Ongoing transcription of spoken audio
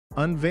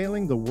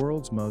unveiling the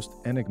world's most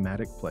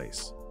enigmatic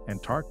place,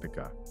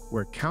 Antarctica,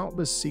 where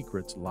countless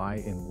secrets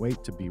lie in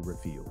wait to be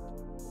revealed.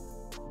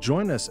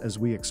 Join us as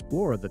we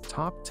explore the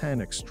top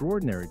 10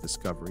 extraordinary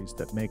discoveries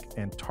that make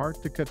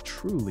Antarctica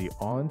truly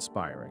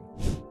awe-inspiring.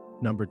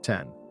 Number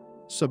 10.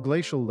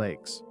 Subglacial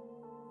Lakes.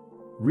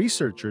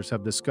 Researchers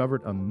have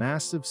discovered a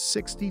massive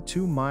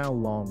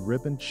 62-mile-long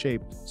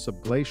ribbon-shaped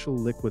subglacial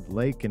liquid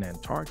lake in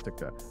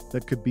Antarctica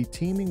that could be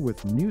teeming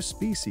with new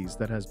species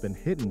that has been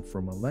hidden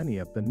for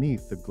millennia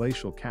beneath the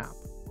glacial cap.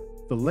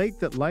 The lake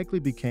that likely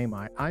became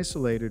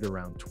isolated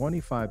around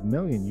 25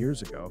 million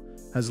years ago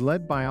has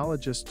led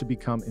biologists to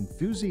become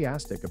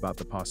enthusiastic about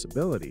the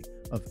possibility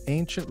of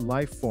ancient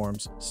life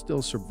forms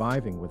still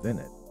surviving within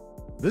it.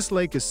 This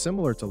lake is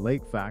similar to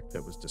Lake Vac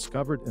that was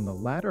discovered in the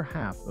latter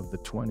half of the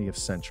 20th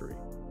century.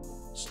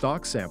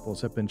 Stock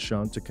samples have been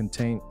shown to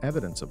contain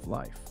evidence of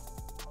life.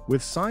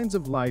 With signs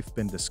of life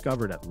been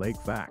discovered at Lake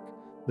Vac,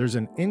 there's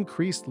an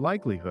increased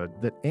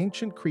likelihood that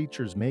ancient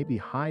creatures may be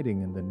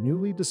hiding in the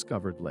newly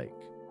discovered lake.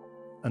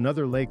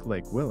 Another lake,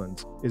 Lake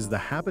Willans, is the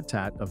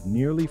habitat of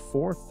nearly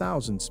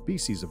 4,000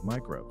 species of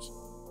microbes.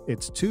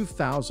 It's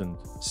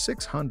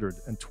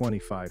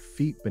 2,625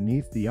 feet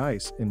beneath the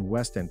ice in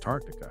West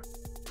Antarctica.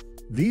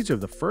 These are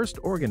the first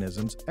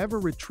organisms ever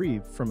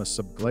retrieved from a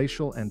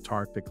subglacial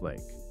Antarctic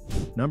lake.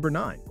 Number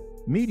 9.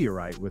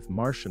 Meteorite with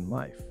Martian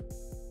life.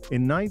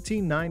 In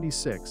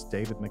 1996,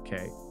 David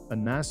McKay, a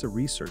NASA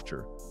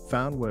researcher,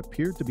 found what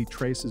appeared to be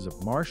traces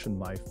of Martian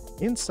life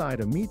inside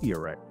a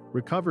meteorite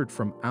recovered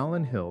from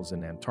Allen Hills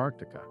in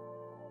Antarctica.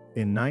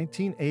 In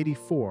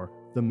 1984,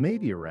 the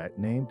meteorite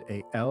named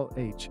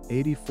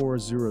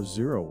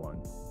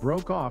ALH-84001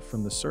 broke off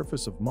from the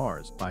surface of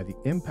Mars by the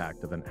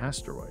impact of an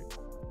asteroid.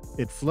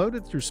 It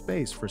floated through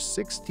space for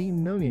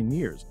 16 million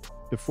years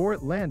before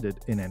it landed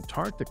in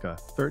Antarctica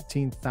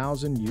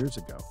 13,000 years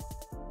ago.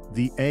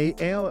 The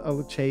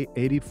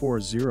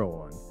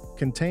ALH-84001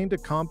 contained a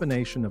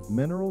combination of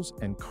minerals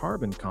and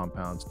carbon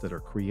compounds that are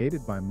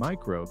created by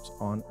microbes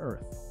on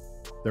Earth.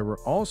 There were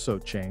also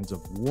chains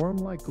of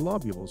worm-like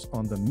globules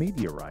on the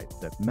meteorite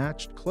that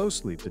matched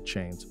closely to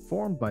chains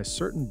formed by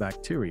certain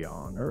bacteria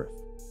on Earth.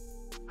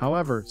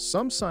 However,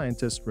 some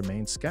scientists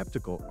remain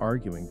skeptical,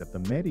 arguing that the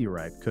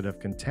meteorite could have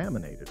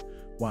contaminated,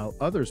 while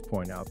others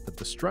point out that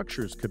the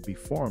structures could be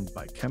formed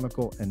by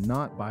chemical and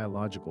not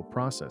biological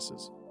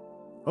processes.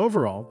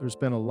 Overall, there's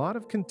been a lot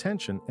of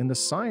contention in the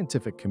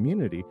scientific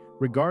community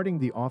regarding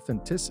the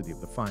authenticity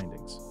of the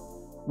findings.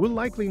 We'll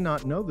likely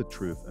not know the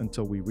truth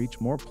until we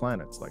reach more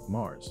planets like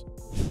Mars.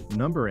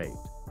 Number 8.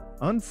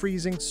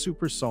 Unfreezing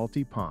super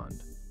salty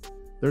pond.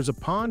 There's a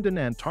pond in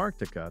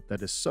Antarctica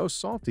that is so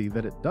salty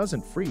that it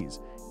doesn't freeze,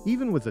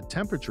 even with a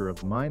temperature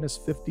of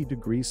 -50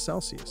 degrees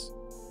Celsius.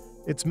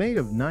 It's made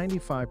of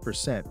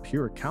 95%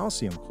 pure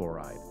calcium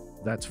chloride,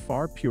 that's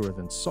far purer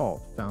than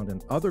salt found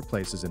in other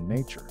places in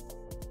nature.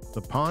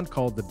 The pond,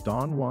 called the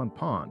Don Juan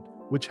Pond,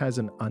 which has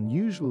an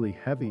unusually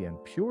heavy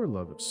and pure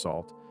load of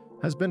salt,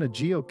 has been a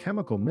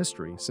geochemical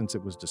mystery since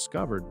it was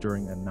discovered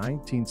during a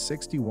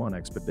 1961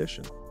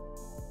 expedition.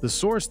 The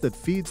source that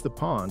feeds the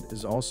pond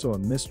is also a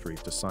mystery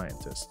to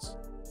scientists.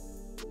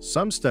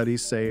 Some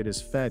studies say it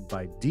is fed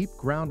by deep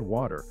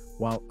groundwater,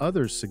 while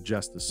others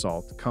suggest the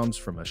salt comes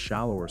from a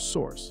shallower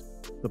source.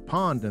 The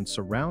pond and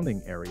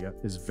surrounding area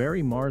is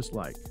very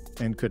Mars-like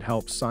and could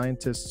help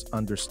scientists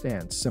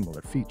understand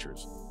similar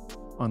features.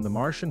 On the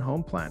Martian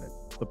home planet,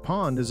 the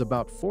pond is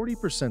about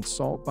 40%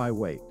 salt by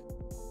weight.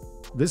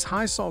 This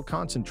high salt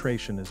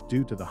concentration is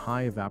due to the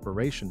high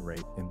evaporation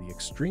rate in the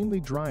extremely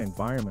dry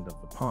environment of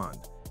the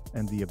pond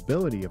and the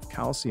ability of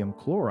calcium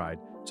chloride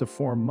to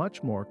form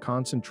much more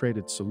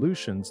concentrated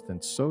solutions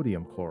than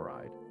sodium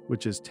chloride,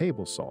 which is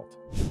table salt.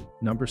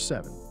 Number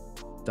 7.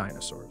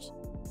 Dinosaurs.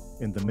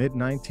 In the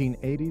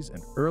mid-1980s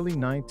and early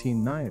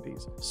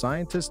 1990s,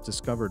 scientists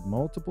discovered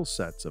multiple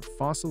sets of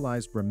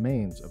fossilized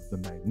remains of the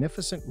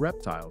magnificent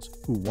reptiles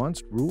who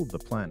once ruled the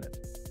planet.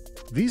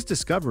 These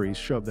discoveries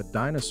show that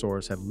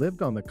dinosaurs have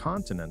lived on the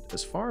continent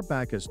as far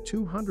back as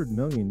 200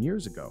 million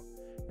years ago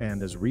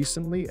and as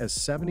recently as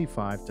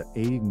 75 to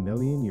 80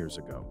 million years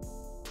ago.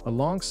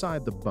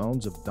 Alongside the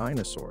bones of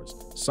dinosaurs,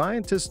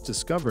 scientists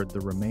discovered the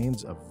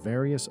remains of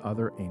various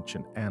other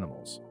ancient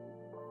animals.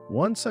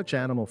 One such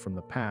animal from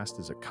the past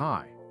is a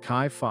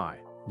kai-fi,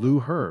 Lou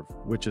Herve,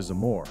 which is a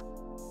Moor.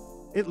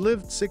 It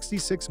lived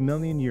 66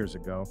 million years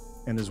ago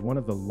and is one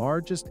of the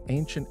largest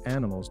ancient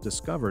animals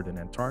discovered in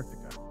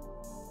Antarctica.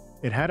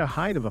 It had a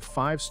height of a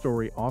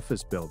 5-story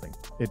office building.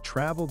 It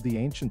traveled the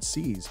ancient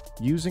seas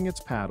using its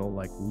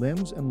paddle-like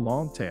limbs and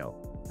long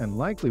tail, and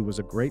likely was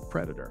a great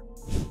predator.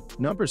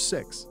 Number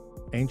 6.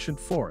 Ancient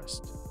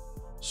Forest.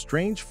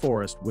 Strange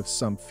forests with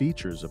some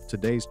features of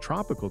today's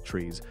tropical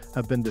trees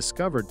have been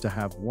discovered to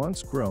have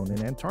once grown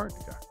in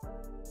Antarctica.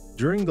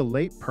 During the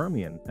late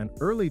Permian and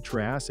early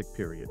Triassic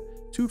period,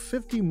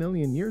 250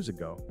 million years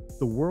ago,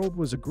 the world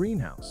was a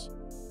greenhouse.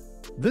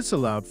 This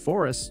allowed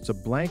forests to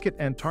blanket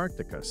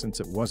Antarctica since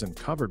it wasn't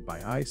covered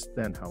by ice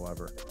then.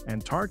 However,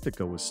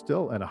 Antarctica was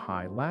still at a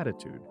high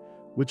latitude,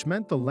 which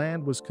meant the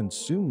land was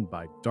consumed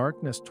by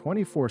darkness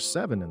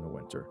 24/7 in the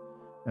winter,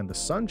 and the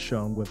sun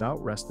shone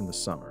without rest in the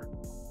summer.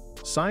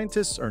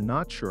 Scientists are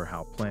not sure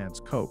how plants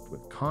coped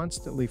with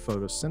constantly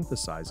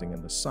photosynthesizing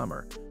in the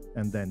summer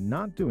and then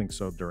not doing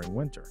so during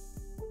winter.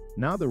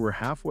 Now that we're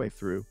halfway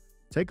through,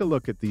 take a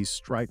look at these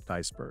striped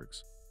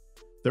icebergs.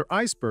 They're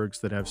icebergs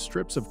that have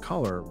strips of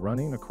color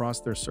running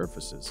across their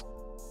surfaces.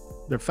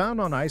 They're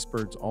found on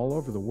icebergs all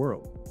over the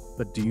world,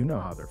 but do you know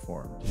how they're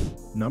formed?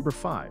 Number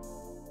 5.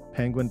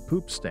 Penguin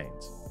poop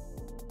stains.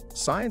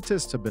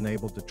 Scientists have been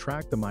able to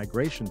track the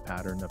migration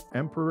pattern of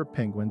emperor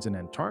penguins in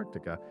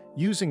Antarctica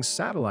using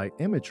satellite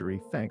imagery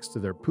thanks to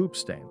their poop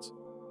stains.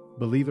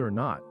 Believe it or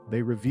not,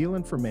 they reveal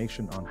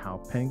information on how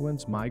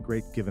penguins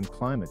migrate given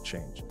climate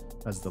change,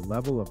 as the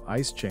level of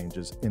ice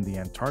changes in the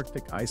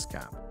Antarctic ice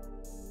cap.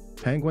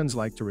 Penguins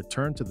like to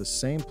return to the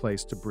same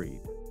place to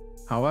breed.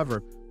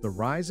 However, the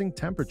rising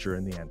temperature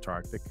in the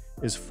Antarctic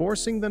is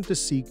forcing them to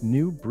seek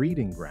new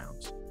breeding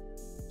grounds.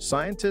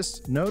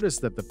 Scientists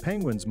noticed that the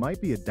penguins might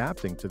be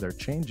adapting to their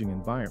changing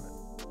environment.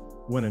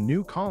 When a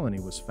new colony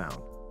was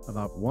found,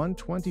 about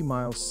 120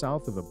 miles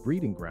south of a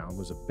breeding ground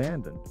was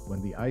abandoned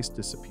when the ice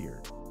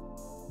disappeared.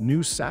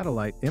 New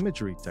satellite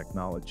imagery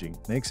technology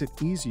makes it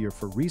easier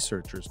for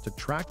researchers to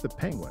track the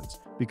penguins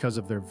because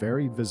of their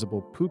very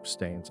visible poop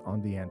stains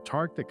on the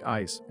Antarctic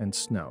ice and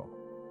snow.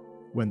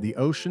 When the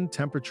ocean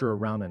temperature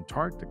around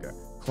Antarctica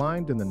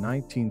climbed in the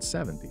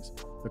 1970s,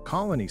 the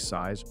colony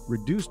size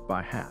reduced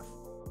by half.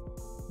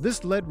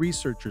 This led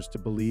researchers to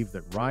believe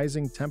that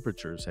rising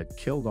temperatures had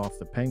killed off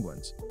the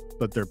penguins,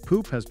 but their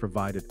poop has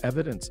provided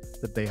evidence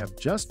that they have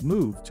just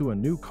moved to a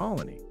new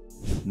colony.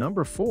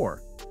 Number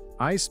 4.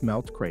 Ice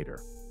Melt Crater.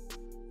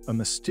 A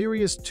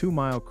mysterious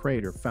 2-mile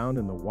crater found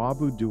in the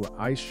Wabudua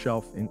ice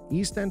shelf in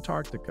East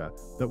Antarctica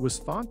that was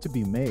thought to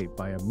be made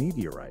by a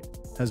meteorite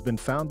has been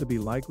found to be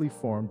likely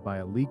formed by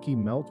a leaky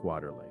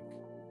meltwater lake.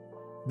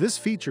 This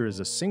feature is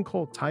a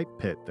sinkhole-type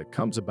pit that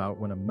comes about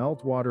when a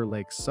meltwater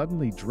lake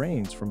suddenly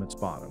drains from its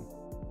bottom.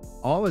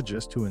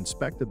 Ologists who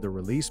inspected the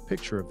release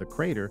picture of the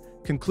crater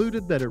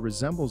concluded that it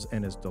resembles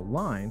an Isdol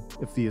line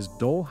if the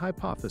Isdol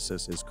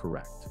hypothesis is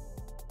correct.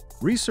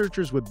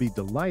 Researchers would be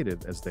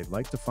delighted as they'd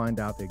like to find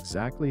out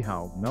exactly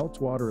how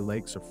meltwater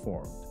lakes are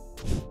formed.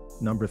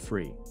 Number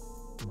 3.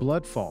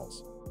 Blood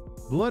Falls.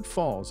 Blood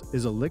Falls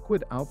is a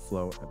liquid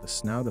outflow at the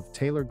snout of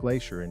Taylor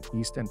Glacier in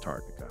East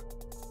Antarctica.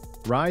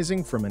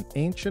 Rising from an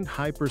ancient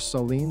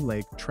hypersaline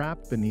lake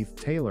trapped beneath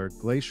Taylor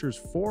Glacier's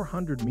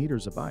 400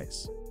 meters of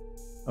ice.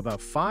 About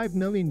 5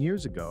 million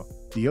years ago,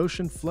 the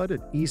ocean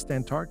flooded East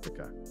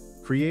Antarctica,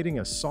 creating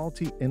a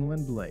salty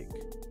inland lake.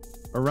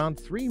 Around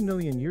 3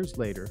 million years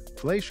later,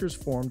 glaciers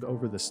formed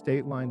over the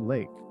state-line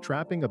lake,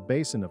 trapping a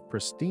basin of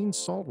pristine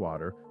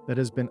saltwater that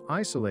has been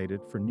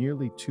isolated for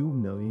nearly 2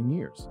 million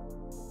years.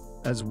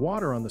 As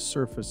water on the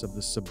surface of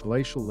the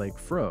subglacial lake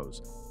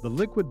froze, the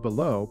liquid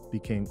below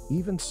became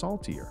even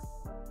saltier.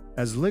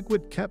 As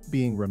liquid kept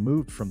being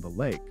removed from the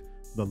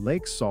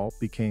lake salt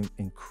became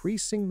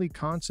increasingly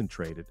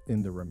concentrated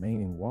in the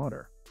remaining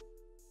water.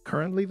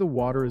 Currently, the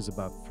water is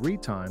about 3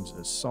 times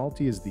as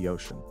salty as the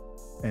ocean,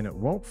 and it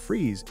won't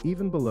freeze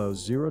even below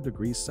 0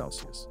 degrees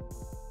Celsius.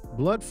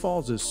 Blood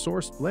Falls'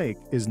 source lake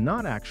is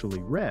not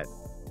actually red,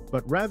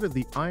 but rather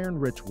the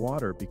iron-rich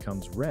water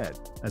becomes red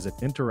as it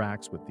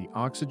interacts with the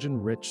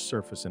oxygen-rich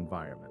surface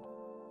environment.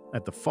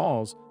 At the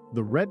falls,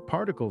 the red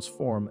particles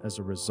form as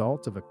a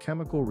result of a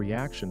chemical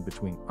reaction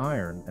between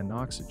iron and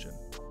oxygen.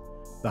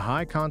 The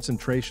high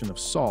concentration of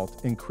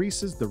salt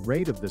increases the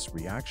rate of this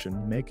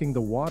reaction, making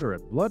the water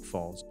at Blood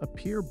Falls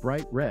appear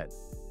bright red.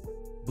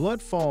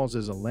 Blood Falls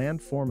is a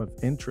landform of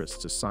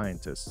interest to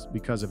scientists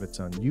because of its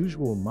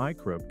unusual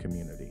microbe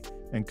community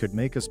and could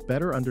make us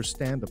better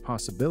understand the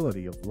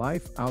possibility of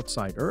life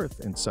outside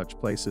Earth in such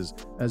places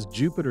as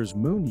Jupiter's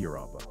moon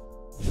Europa.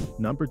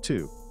 Number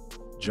 2.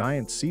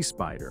 Giant Sea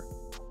Spider.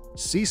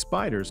 Sea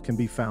spiders can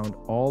be found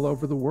all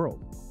over the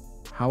world.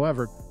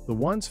 However, the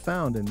ones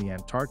found in the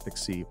Antarctic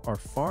Sea are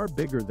far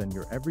bigger than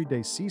your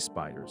everyday sea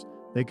spiders.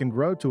 They can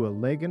grow to a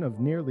legend of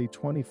nearly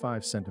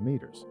 25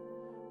 centimeters.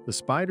 The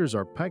spiders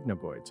are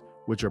pycnoboids,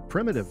 which are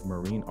primitive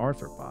marine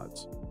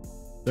arthropods.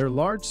 Their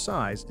large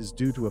size is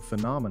due to a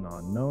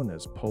phenomenon known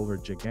as polar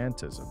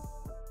gigantism.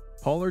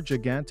 Polar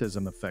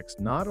gigantism affects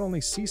not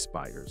only sea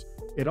spiders,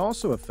 it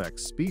also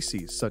affects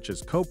species such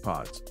as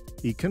copepods,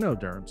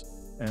 echinoderms,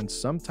 and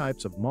some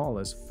types of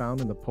mollusks found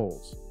in the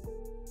poles.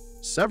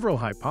 Several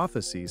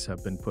hypotheses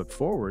have been put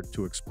forward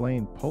to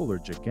explain polar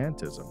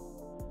gigantism.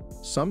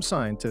 Some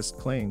scientists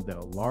claim that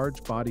a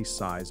large body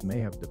size may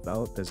have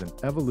developed as an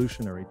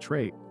evolutionary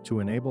trait to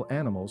enable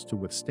animals to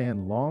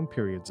withstand long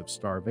periods of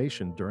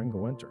starvation during the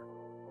winter.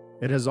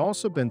 It has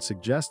also been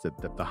suggested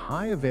that the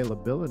high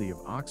availability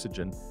of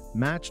oxygen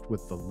matched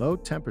with the low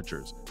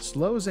temperatures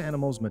slows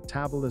animals'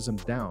 metabolism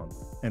down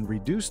and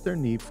reduces their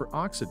need for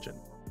oxygen,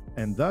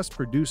 and thus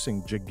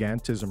producing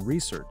gigantism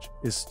research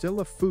is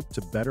still afoot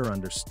to better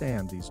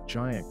understand these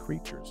giant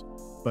creatures.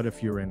 But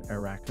if you're an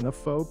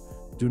arachnophobe,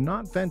 do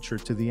not venture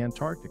to the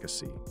Antarctica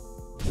Sea.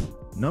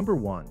 Number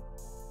 1.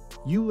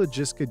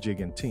 Eulagisca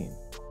Gigantean.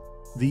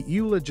 The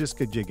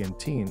Eulagisca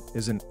Gigantean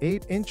is an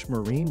 8-inch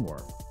marine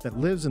worm that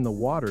lives in the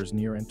waters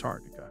near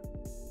Antarctica.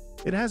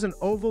 It has an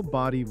oval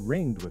body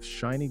ringed with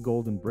shiny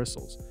golden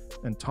bristles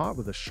and topped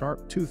with a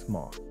sharp tooth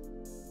maw.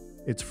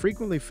 It's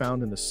frequently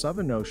found in the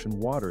Southern Ocean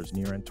waters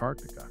near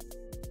Antarctica.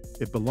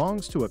 It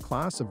belongs to a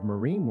class of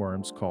marine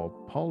worms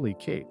called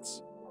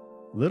polychaetes.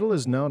 Little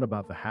is known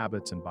about the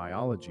habits and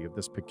biology of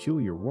this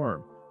peculiar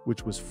worm,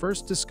 which was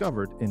first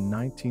discovered in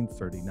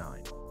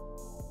 1939.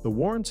 The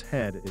worm's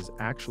head is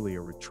actually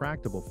a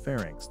retractable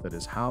pharynx that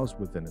is housed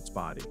within its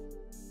body.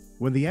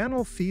 When the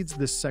animal feeds,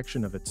 this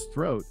section of its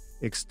throat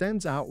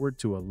extends outward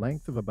to a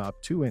length of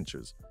about 2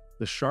 inches.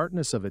 The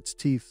sharpness of its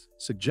teeth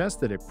suggests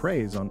that it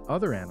preys on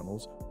other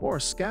animals or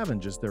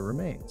scavenges their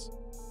remains.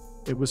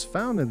 It was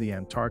found in the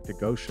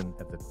Antarctic Ocean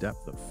at the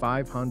depth of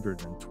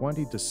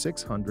 520 to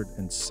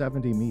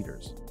 670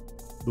 meters.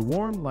 The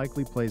worm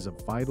likely plays a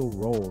vital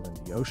role in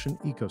the ocean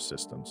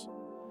ecosystems.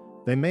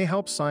 They may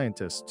help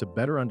scientists to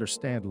better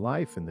understand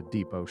life in the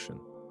deep ocean.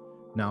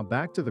 Now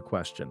back to the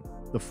question.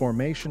 The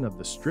formation of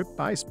the striped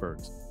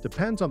icebergs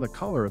depends on the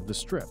color of the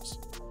strips.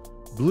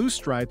 Blue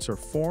stripes are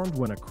formed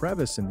when a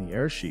crevice in the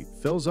air sheet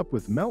fills up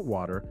with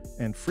meltwater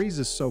and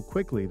freezes so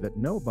quickly that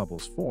no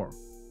bubbles form.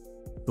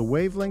 The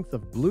wavelength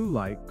of blue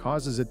light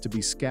causes it to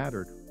be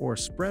scattered or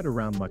spread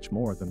around much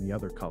more than the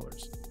other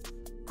colors.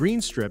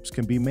 Green strips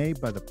can be made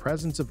by the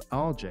presence of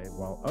algae,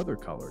 while other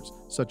colors,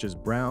 such as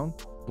brown,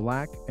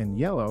 black, and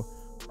yellow,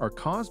 are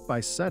caused by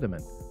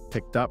sediment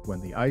picked up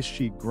when the ice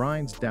sheet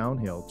grinds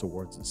downhill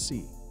towards the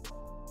sea.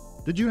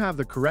 Did you have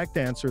the correct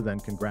answer? Then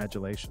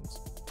congratulations.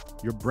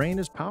 Your brain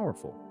is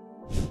powerful.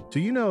 Do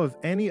you know of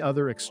any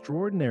other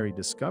extraordinary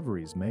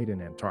discoveries made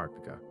in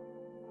Antarctica?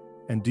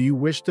 And do you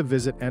wish to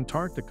visit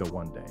Antarctica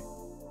one day?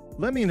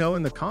 Let me know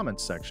in the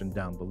comments section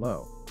down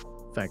below.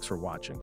 Thanks for watching.